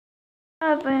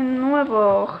De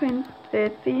nuevo,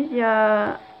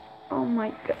 gentecilla. Oh my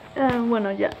god.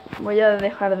 Bueno, ya. Voy a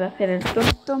dejar de hacer el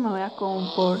tonto. Me voy a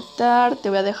comportar. Te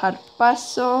voy a dejar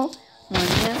paso. Muy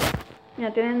bien.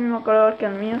 Mira, tiene el mismo color que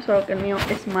el mío, solo que el mío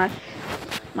es más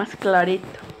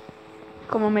clarito.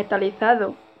 Como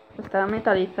metalizado. Está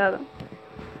metalizado.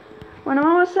 Bueno,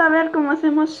 vamos a ver cómo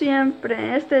hacemos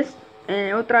siempre. Este es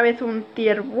otra vez un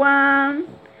tier 1.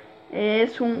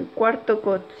 Es un cuarto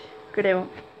coche, creo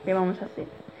que vamos a hacer.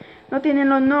 No tienen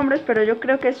los nombres, pero yo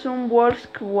creo que es un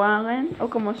Volkswagen o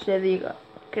como se diga.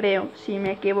 Creo, si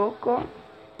me equivoco.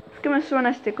 Es que me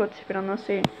suena este coche, pero no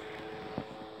sé.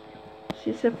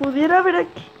 Si se pudiera ver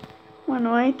aquí.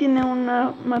 Bueno, ahí tiene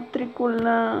una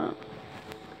matrícula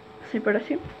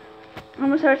separación.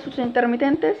 Vamos a ver sus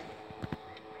intermitentes.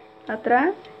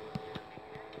 Atrás.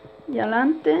 Y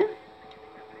adelante.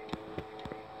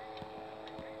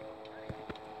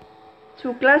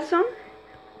 Su claxon.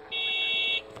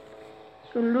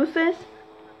 Sus luces.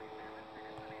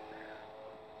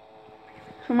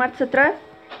 Su marcha atrás.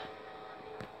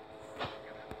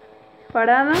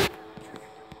 Parada.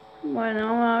 Bueno,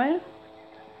 vamos a ver.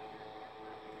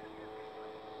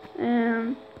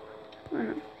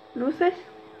 Bueno, luces.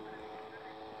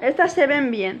 Estas se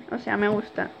ven bien, o sea, me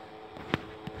gusta.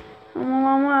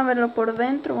 Vamos a verlo por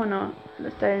dentro. Bueno, lo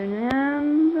está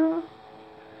viendo.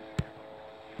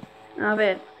 A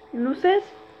ver, luces.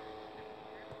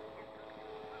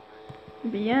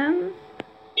 Bien.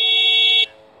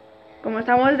 Como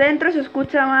estamos dentro, se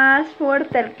escucha más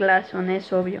fuerte el claxon,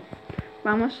 es obvio.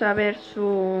 Vamos a ver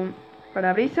su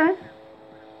parabrisas.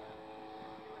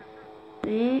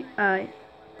 Y ahí.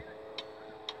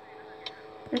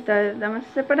 Está más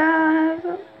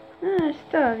separado.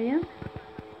 Está bien.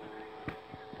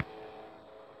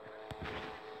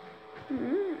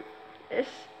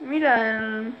 Mira,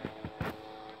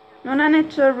 no le han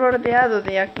hecho el bordeado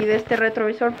de aquí de este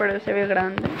retrovisor, pero se ve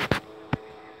grande.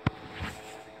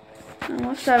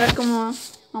 Vamos a ver cómo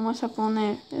vamos a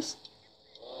poner eso.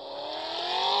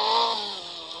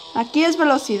 Aquí es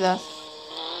velocidad.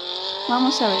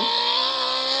 Vamos a ver.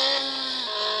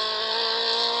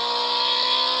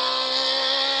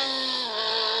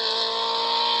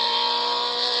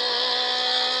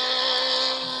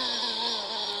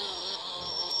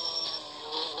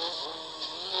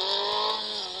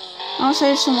 Vamos a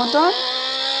ir su motor.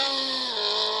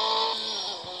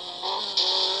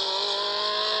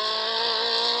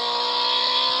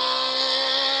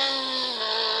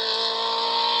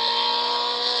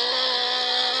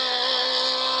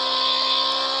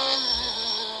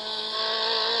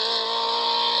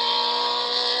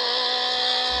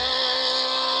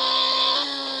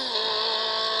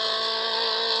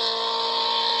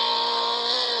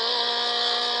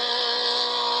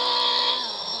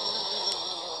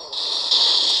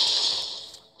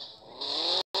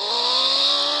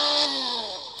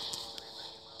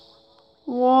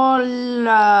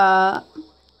 ¡Hola!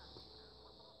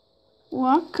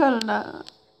 ¡Guácala!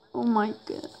 Oh my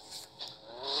god.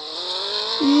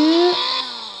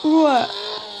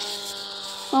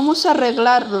 Vamos a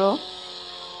arreglarlo.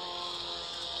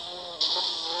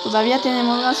 Todavía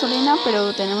tenemos gasolina,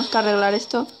 pero tenemos que arreglar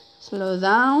esto. Slow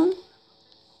down.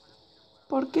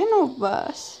 ¿Por qué no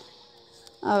vas?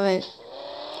 A ver.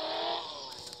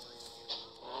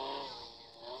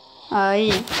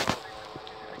 Ahí.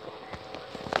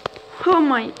 Oh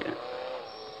my god.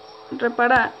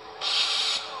 Reparar.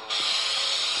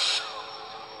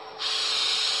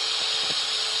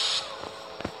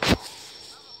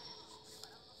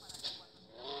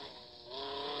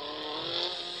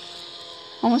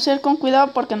 Vamos a ir con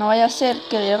cuidado porque no vaya a ser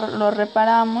que lo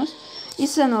reparamos y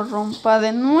se nos rompa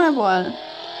de nuevo.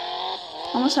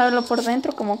 Vamos a verlo por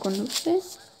dentro cómo conduce.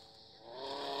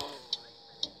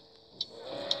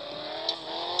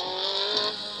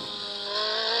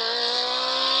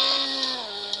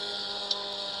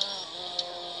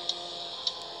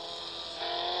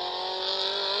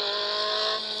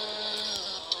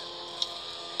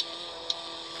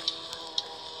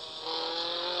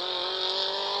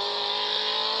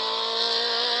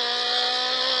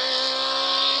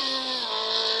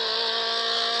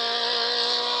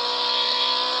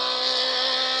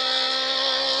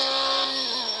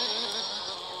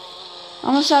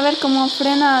 Vamos a ver cómo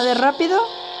frena de rápido.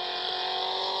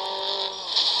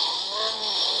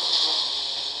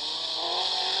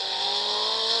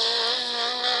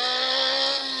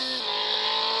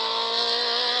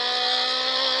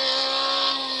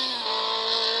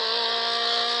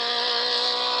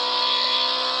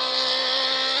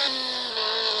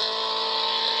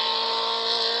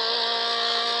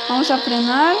 Vamos a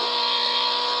frenar.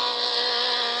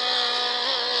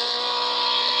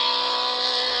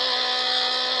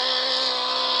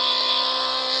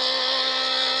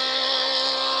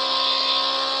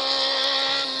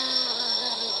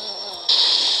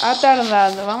 Ha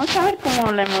tardado. Vamos a ver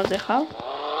cómo lo hemos dejado.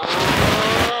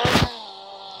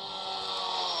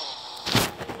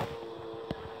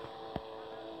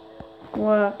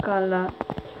 Guacala.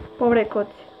 Pobre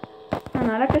coche.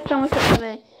 Bueno, ahora que estamos cerca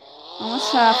de...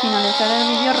 Vamos a finalizar el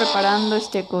vídeo reparando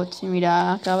este coche.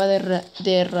 Mira, acaba de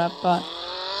derrapar.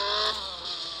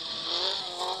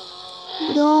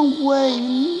 Wrong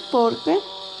way. ¿Por qué?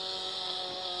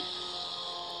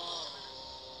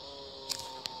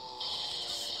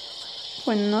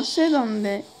 Pues no sé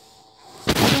dónde.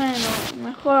 Bueno,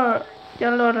 mejor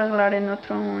ya lo arreglaré en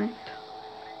otro momento.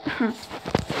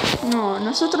 No,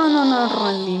 nosotros no nos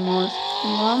rendimos.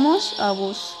 Vamos a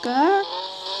buscar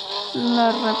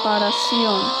la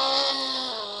reparación.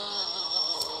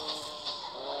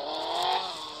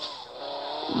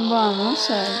 Vamos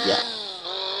allá.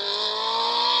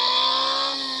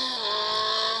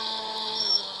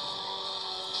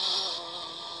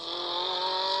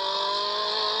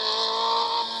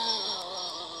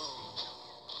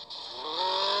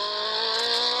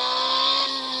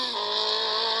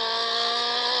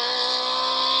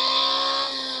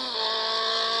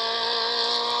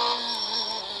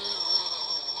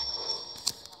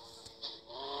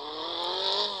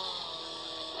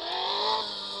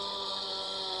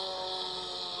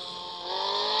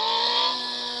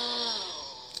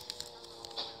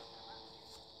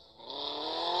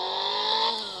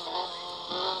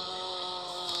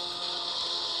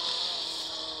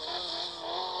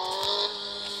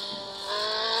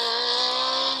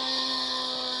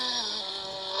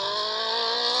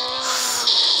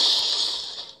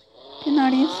 ¿Qué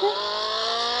narices?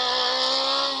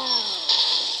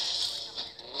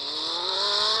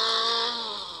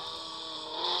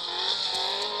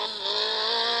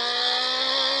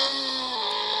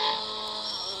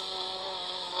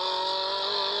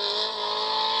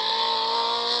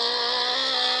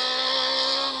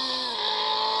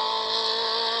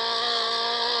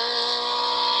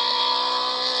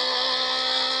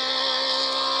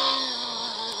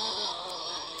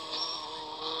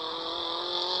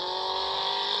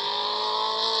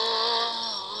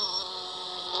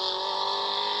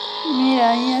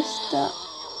 Mira, ahí está.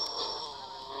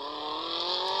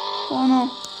 ¿O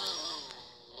no?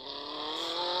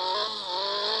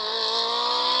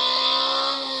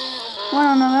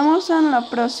 Bueno, nos vemos en la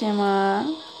próxima.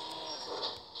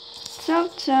 Chao,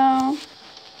 chao.